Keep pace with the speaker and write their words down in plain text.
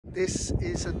this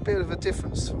is a bit of a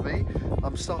difference for me.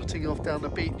 I'm starting off down the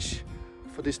beach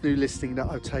for this new listing that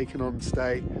I've taken on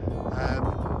today.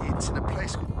 It's in a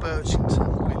place called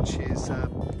Birchington, which is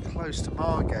close to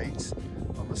Margate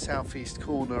on the southeast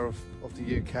corner of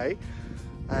the UK.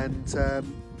 And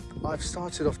I've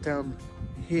started off down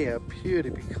here purely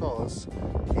because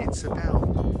it's about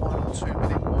 1 or 2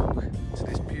 minute walk to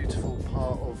this beautiful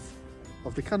part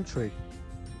of the country.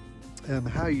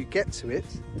 How you get to it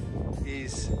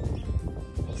is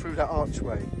through that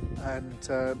archway, and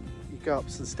you go up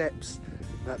some steps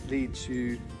that leads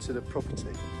you to the property.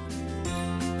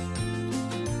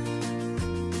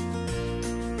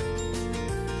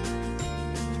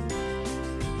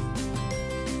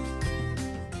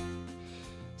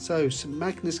 So St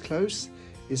Magnus Close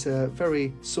is a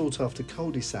very sought after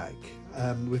cul-de-sac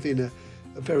within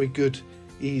a very good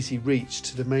easy reach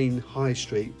to the main high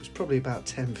street. It's probably about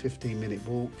 10-15 minute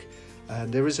walk,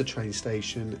 and there is a train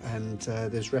station, and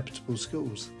there's reputable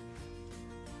schools.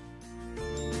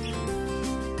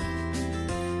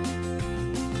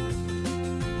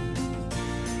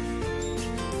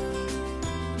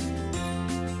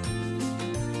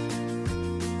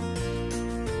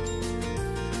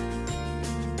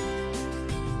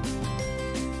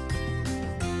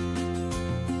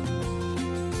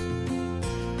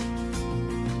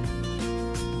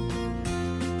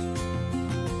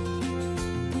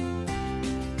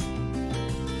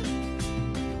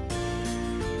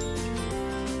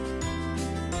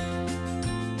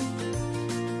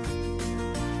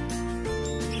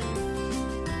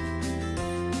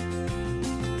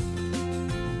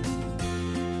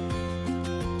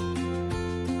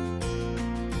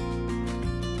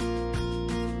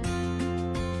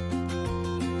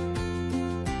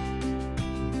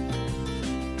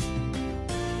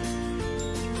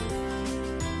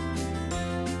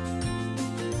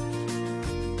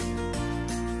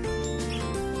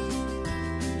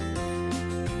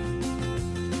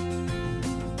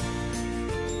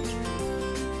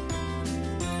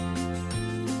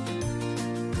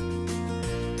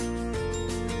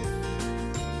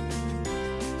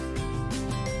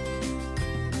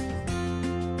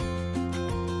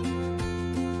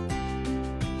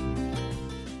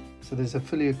 So there's a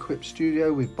fully equipped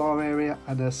studio with bar area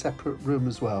and a separate room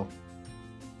as well.